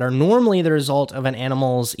meat that are normally the result of an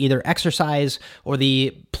animal's either exercise or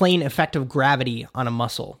the plain effect of gravity on a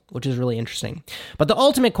muscle, which is really interesting. But the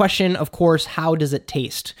ultimate question, of course, how does it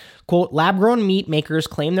taste? Quote, lab-grown meat makers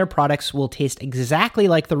claim their products will taste exactly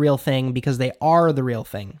like the real thing because they are the real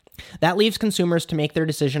thing. That leaves consumers to make their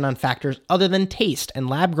decision on factors other than taste, and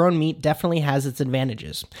lab-grown meat definitely has its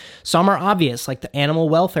advantages. Some are obvious, like the animal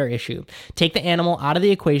welfare issue. Take the animal out of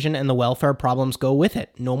the equation and the welfare problems go with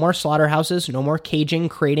it. No more slaughterhouses, no more caging,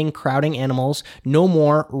 crating, crowding animals, no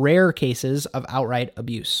more rare cases of outright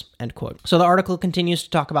abuse, end quote. So the article continues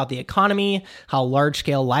to talk about the economy, how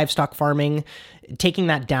large-scale livestock farming, taking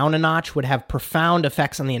that down a notch would have profound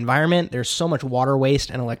effects on the environment. There's so much water waste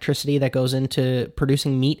and electricity that goes into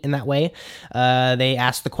producing meat in that way. They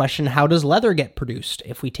ask the question, how does leather get produced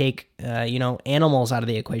if we take, animals out of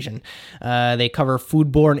the equation? They cover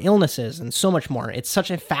foodborne illnesses and so much more. It's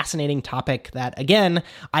such a fascinating topic that, again,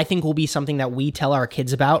 I think will be something that we tell our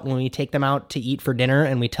kids about when we take them out to eat for dinner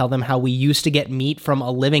and we tell them how we used to get meat from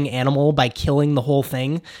a living animal by killing the whole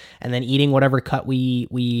thing and then eating whatever cut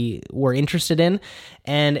we were interested in.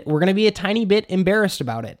 And we're going to be a tiny bit embarrassed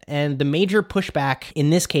about it. And the major pushback in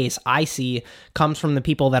this case I see comes from the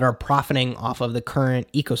people that are profiting off of the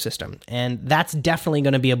current ecosystem. And that's definitely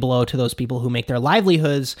going to be a blow to those people who make their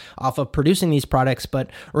livelihoods off of producing these products. But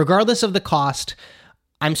regardless of the cost,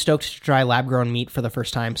 I'm stoked to try lab-grown meat for the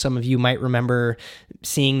first time. Some of you might remember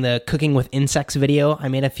seeing the Cooking with Insects video I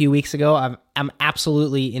made a few weeks ago. I'm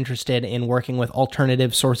absolutely interested in working with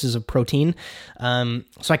alternative sources of protein. So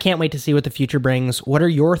I can't wait to see what the future brings. What are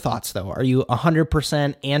your thoughts, though? Are you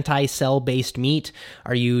 100% anti-cell-based meat?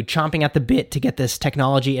 Are you chomping at the bit to get this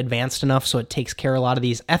technology advanced enough so it takes care of a lot of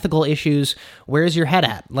these ethical issues? Where's your head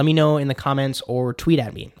at? Let me know in the comments or tweet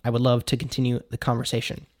at me. I would love to continue the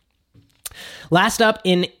conversation. Last up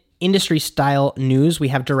in industry style news, we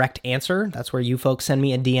have direct answer. That's where you folks send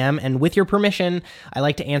me a DM. And with your permission, I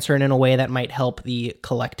like to answer it in a way that might help the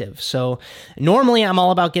collective. So normally I'm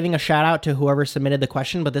all about giving a shout out to whoever submitted the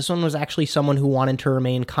question, but this one was actually someone who wanted to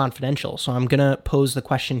remain confidential. So I'm going to pose the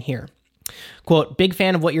question here. Quote, big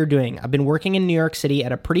fan of what you're doing. I've been working in New York City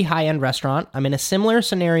at a pretty high-end restaurant. I'm in a similar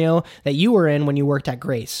scenario that you were in when you worked at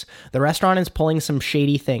Grace. The restaurant is pulling some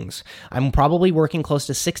shady things. I'm probably working close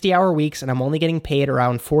to 60-hour weeks, and I'm only getting paid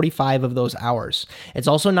around 45 of those hours. It's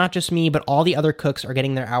also not just me, but all the other cooks are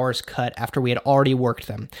getting their hours cut after we had already worked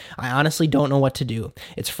them. I honestly don't know what to do.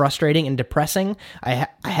 It's frustrating and depressing. I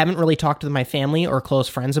haven't really talked with my family or close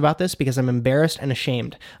friends about this because I'm embarrassed and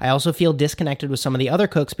ashamed. I also feel disconnected with some of the other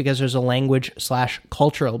cooks because there's a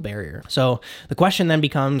language/cultural barrier. So the question then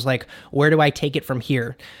becomes like, where do I take it from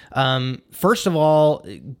here? First of all,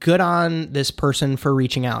 good on this person for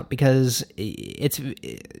reaching out because it's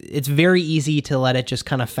very easy to let it just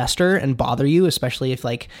kind of fester and bother you, especially if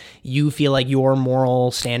like you feel like your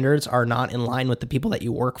moral standards are not in line with the people that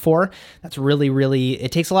you work for. That's really,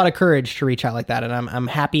 it takes a lot of courage to reach out like that. And I'm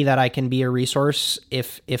happy that I can be a resource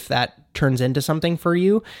if that turns into something for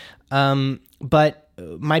you. But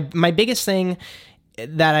my biggest thing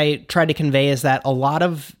that I try to convey is that a lot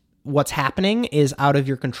of what's happening is out of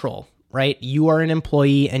your control, right? You are an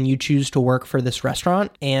employee and you choose to work for this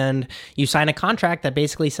restaurant and you sign a contract that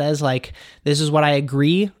basically says like, this is what I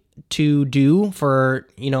agree to do for,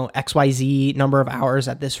 XYZ number of hours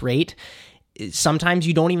at this rate. Sometimes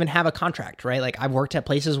you don't even have a contract, right? Like I've worked at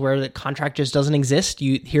places where the contract just doesn't exist.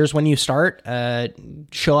 Here's when you start,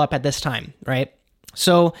 show up at this time, right?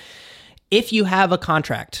 So if you have a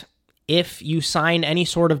contract, if you sign any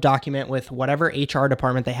sort of document with whatever HR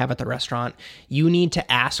department they have at the restaurant, you need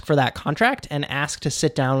to ask for that contract and ask to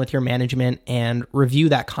sit down with your management and review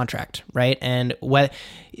that contract, right? And what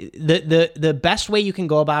the best way you can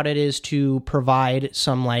go about it is to provide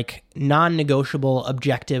some like non-negotiable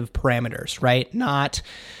objective parameters, right? Not,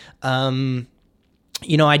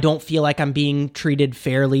 I don't feel like I'm being treated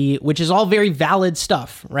fairly, which is all very valid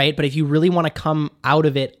stuff, right? But if you really want to come out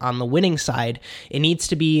of it on the winning side, it needs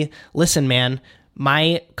to be, listen, man,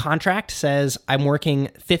 my contract says I'm working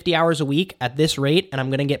 50 hours a week at this rate and I'm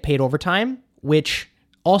going to get paid overtime, which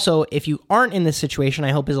also, if you aren't in this situation,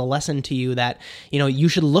 I hope is a lesson to you that, you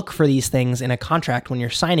should look for these things in a contract when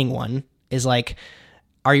you're signing one, is like,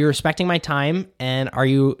 are you respecting my time? And are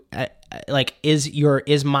you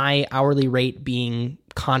is my hourly rate being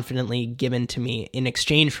confidently given to me in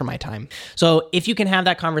exchange for my time? So if you can have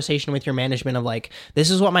that conversation with your management of like,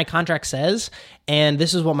 this is what my contract says, and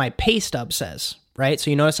this is what my pay stub says, right?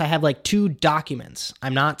 So you notice I have like 2 documents.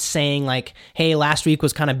 I'm not saying like, hey, last week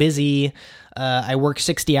was kind of busy. I worked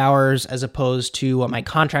 60 hours as opposed to what my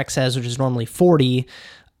contract says, which is normally 40.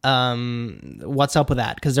 What's up with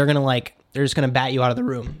that? Because they're just going to bat you out of the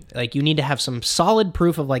room. Like, you need to have some solid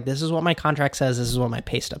proof of like, this is what my contract says. This is what my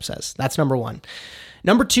pay stub says. That's number 1.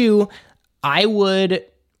 Number 2,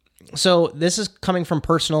 so this is coming from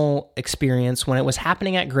personal experience. When it was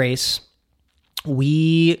happening at Grace,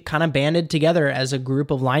 we kind of banded together as a group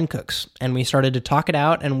of line cooks, and we started to talk it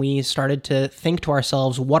out, and we started to think to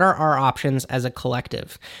ourselves, what are our options as a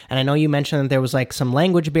collective? And I know you mentioned that there was like some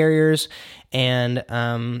language barriers, and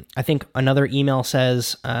I think another email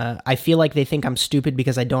says, I feel like they think I'm stupid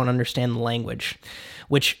because I don't understand the language,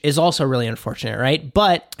 which is also really unfortunate, right?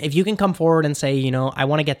 But if you can come forward and say, I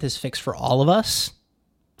want to get this fixed for all of us,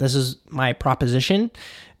 this is my proposition,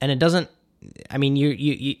 and it doesn't,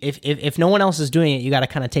 if no one else is doing it, you got to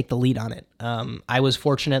kind of take the lead on it. I was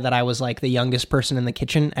fortunate that I was like the youngest person in the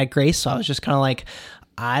kitchen at Grace, so I was just kind of like,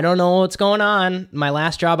 I don't know what's going on. My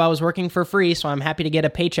last job, I was working for free, so I'm happy to get a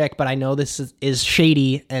paycheck, but I know this is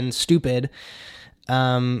shady and stupid.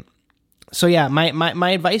 So yeah,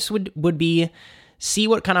 my advice would be, see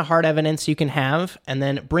what kind of hard evidence you can have, and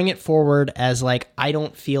then bring it forward as like, I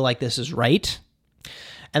don't feel like this is right.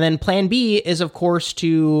 And then plan B is, of course,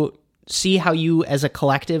 to see how you as a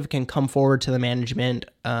collective can come forward to the management.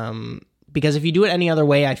 Because if you do it any other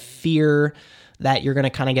way, I fear that you're going to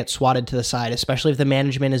kind of get swatted to the side, especially if the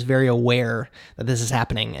management is very aware that this is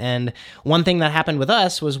happening. And one thing that happened with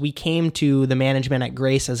us was we came to the management at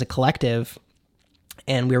Grace as a collective,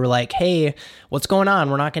 and we were like, hey, what's going on?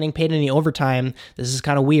 We're not getting paid any overtime. This is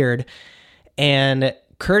kind of weird. And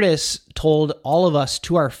Curtis told all of us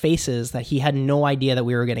to our faces that he had no idea that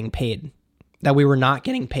we were getting paid, that we were not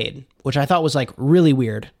getting paid, which I thought was like really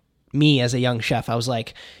weird. Me as a young chef, I was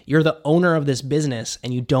like, you're the owner of this business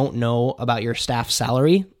and you don't know about your staff's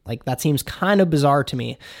salary? Like, that seems kind of bizarre to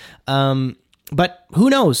me. But who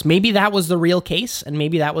knows? Maybe that was the real case, and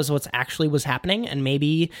maybe that was what's actually was happening, and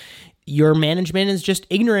maybe your management is just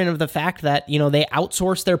ignorant of the fact that, they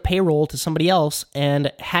outsource their payroll to somebody else, and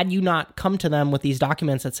had you not come to them with these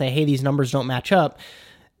documents that say, hey, these numbers don't match up,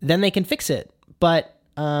 then they can fix it. But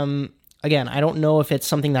again, I don't know if it's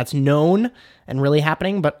something that's known and really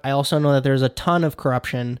happening, but I also know that there's a ton of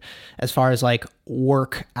corruption as far as like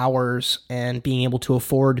work hours and being able to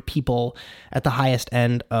afford people at the highest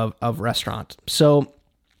end of restaurant. So,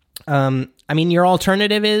 your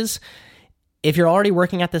alternative is, if you're already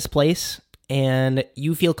working at this place and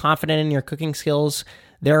you feel confident in your cooking skills,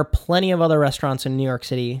 there are plenty of other restaurants in New York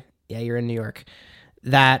City. Yeah, you're in New York,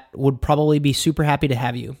 that would probably be super happy to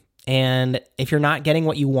have you. And if you're not getting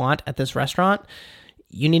what you want at this restaurant,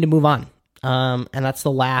 you need to move on. And that's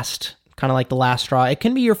the last straw. It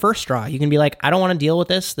can be your first straw. You can be like, I don't want to deal with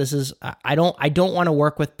this. I don't want to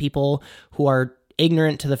work with people who are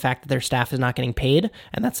ignorant to the fact that their staff is not getting paid.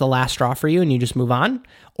 And that's the last straw for you, and you just move on.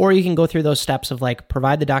 Or you can go through those steps of like,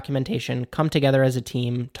 provide the documentation, come together as a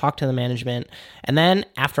team, talk to the management. And then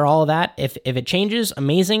after all of that, if it changes,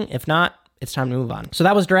 amazing. If not, it's time to move on. So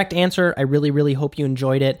that was direct answer. I really, really hope you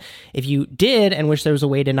enjoyed it. If you did and wish there was a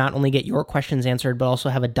way to not only get your questions answered, but also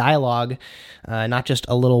have a dialogue, not just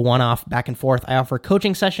a little one-off back and forth, I offer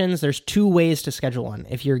coaching sessions. There's 2 ways to schedule one.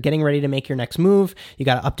 If you're getting ready to make your next move, you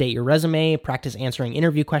got to update your resume, practice answering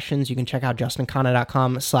interview questions. You can check out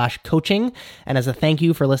justinkana.com/coaching. And as a thank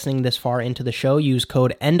you for listening this far into the show, use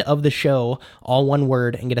code ENDOFTHESHOW, all one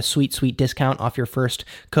word, and get a sweet, sweet discount off your first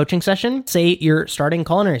coaching session. Say you're starting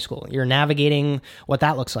culinary school. You're navigating what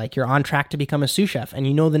that looks like. You're on track to become a sous chef, and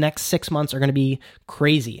the next 6 months are going to be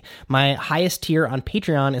crazy. My highest tier on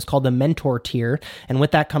Patreon is called the mentor tier, and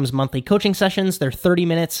with that comes monthly coaching sessions. They're 30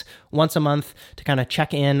 minutes once a month to kind of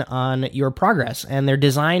check in on your progress, and they're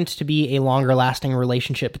designed to be a longer lasting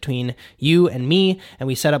relationship between you and me, and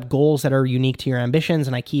we set up goals that are unique to your ambitions,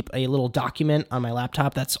 and I keep a little document on my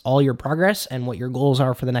laptop that's all your progress and what your goals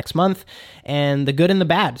are for the next month, and the good and the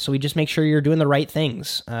bad. So we just make sure you're doing the right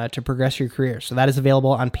things to progress your career. So that is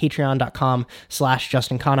available on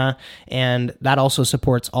patreon.com/JustinKana, and that also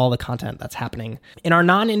supports all the content that's happening. In our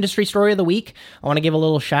non-industry story of the week, I want to give a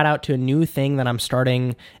little shout out to a new thing that I'm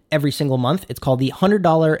starting every single month. It's called the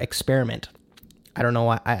 $100 Experiment. I don't know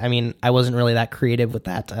why. I mean, I wasn't really that creative with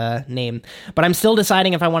that name, but I'm still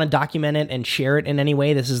deciding if I want to document it and share it in any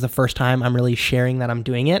way. This is the first time I'm really sharing that I'm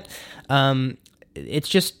doing it. It's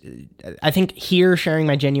just, I think here sharing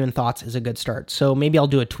my genuine thoughts is a good start. So maybe I'll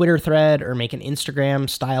do a Twitter thread or make an Instagram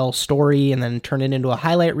style story and then turn it into a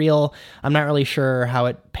highlight reel. I'm not really sure how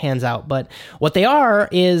it pans out, but what they are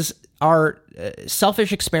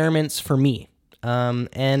selfish experiments for me.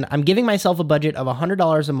 And I'm giving myself a budget of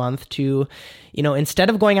 $100 a month to, instead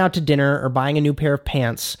of going out to dinner or buying a new pair of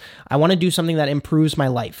pants, I want to do something that improves my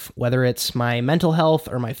life, whether it's my mental health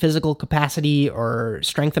or my physical capacity or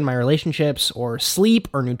strengthen my relationships or sleep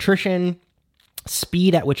or nutrition,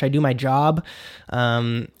 speed at which I do my job.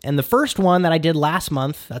 And the first one that I did last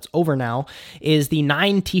month, that's over now, is the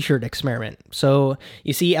 9 t-shirt experiment. So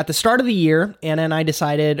you see, at the start of the year, Anna and I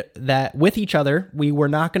decided that with each other, we were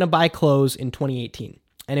not going to buy clothes in 2018.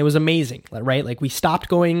 And it was amazing, right? Like we stopped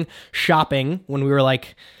going shopping when we were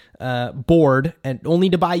bored and only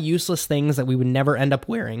to buy useless things that we would never end up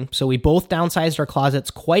wearing. So we both downsized our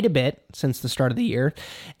closets quite a bit since the start of the year.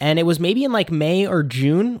 And it was maybe in May or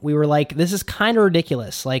June, we were like, this is kind of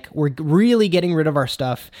ridiculous. Like we're really getting rid of our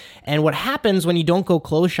stuff. And what happens when you don't go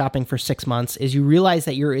clothes shopping for 6 months is you realize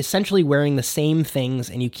that you're essentially wearing the same things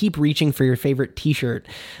and you keep reaching for your favorite t-shirt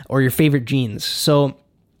or your favorite jeans. So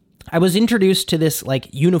I was introduced to this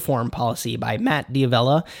uniform policy by Matt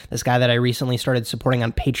Diavella, this guy that I recently started supporting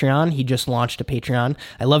on Patreon. He just launched a Patreon.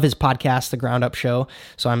 I love his podcast, The Ground Up Show,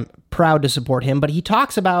 so I'm proud to support him. But he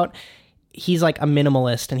talks about, he's like a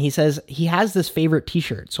minimalist, and he says he has this favorite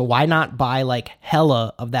t-shirt. So why not buy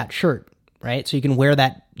hella of that shirt, right? So you can wear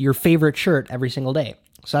your favorite shirt every single day.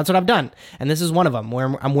 So that's what I've done. And this is one of them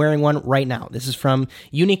where I'm wearing one right now. This is from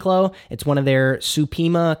Uniqlo. It's one of their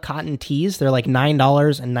Supima cotton tees. They're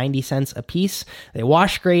 $9.90 a piece. They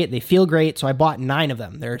wash great. They feel great. So I bought 9 of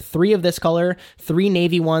them. There are 3 of this color, 3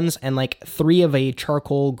 navy ones, and 3 of a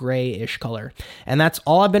charcoal grayish color. And that's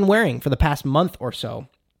all I've been wearing for the past month or so.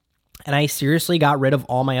 And I seriously got rid of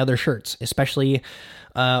all my other shirts, especially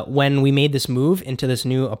when we made this move into this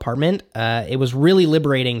new apartment. It was really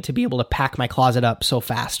liberating to be able to pack my closet up so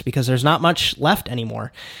fast because there's not much left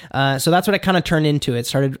anymore. So that's what it kind of turned into. It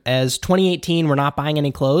started as 2018, we're not buying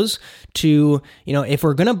any clothes, to, if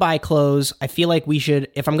we're going to buy clothes, I feel like we should,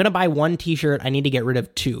 if I'm going to buy 1 t-shirt, I need to get rid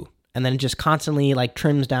of 2. And then it just constantly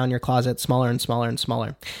trims down your closet smaller and smaller and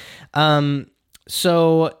smaller.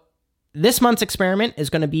 So this month's experiment is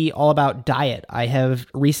going to be all about diet. I have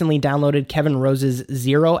recently downloaded Kevin Rose's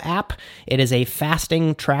Zero app. It is a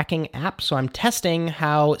fasting tracking app, so I'm testing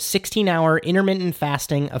how 16-hour intermittent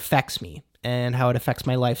fasting affects me and how it affects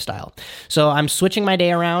my lifestyle. So I'm switching my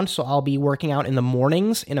day around, so I'll be working out in the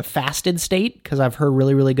mornings in a fasted state because I've heard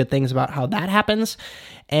really, really good things about how that happens.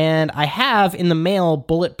 And I have in the mail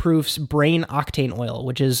Bulletproof's Brain Octane Oil,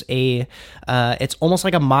 which is it's almost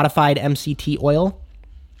like a modified MCT oil,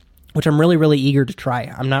 which I'm really, really eager to try.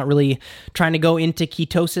 I'm not really trying to go into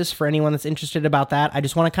ketosis for anyone that's interested about that. I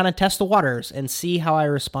just want to kind of test the waters and see how I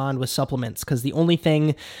respond with supplements, because the only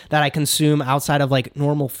thing that I consume outside of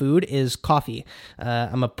normal food is coffee.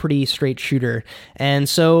 I'm a pretty straight shooter. And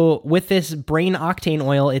so with this Brain Octane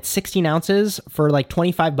Oil, it's 16 ounces for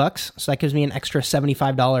 $25. So that gives me an extra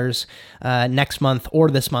 $75 next month or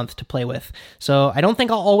this month to play with. So I don't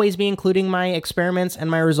think I'll always be including my experiments and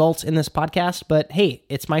my results in this podcast, but hey,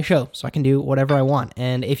 it's my show, so I can do whatever I want.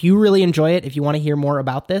 And if you really enjoy it, if you want to hear more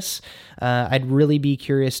about this, I'd really be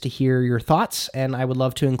curious to hear your thoughts, and I would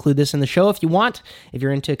love to include this in the show if you want. If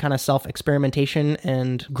you're into kind of self-experimentation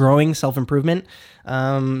and growing self-improvement,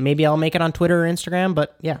 maybe I'll make it on Twitter or Instagram,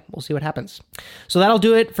 but yeah, we'll see what happens. So that'll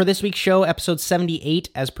do it for this week's show, episode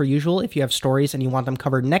 78, as per usual. If you have stories and you want them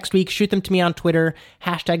covered next week, shoot them to me on Twitter,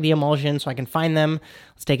 #TheEmulsion, so I can find them.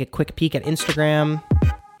 Let's take a quick peek at Instagram.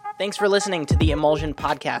 Thanks for listening to the Emulsion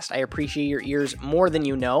Podcast. I appreciate your ears more than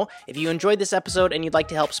you know. If you enjoyed this episode and you'd like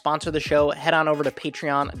to help sponsor the show, head on over to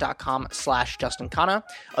patreon.com/JustinKana.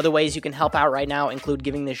 Other ways you can help out right now include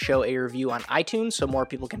giving this show a review on iTunes so more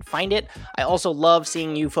people can find it. I also love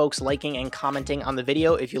seeing you folks liking and commenting on the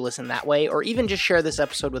video if you listen that way, or even just share this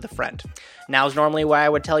episode with a friend. Now's normally where I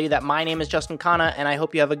would tell you that my name is Justin Kana and I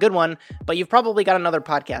hope you have a good one, but you've probably got another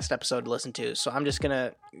podcast episode to listen to, so I'm just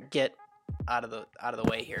gonna get out of the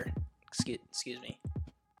way here. Excuse me.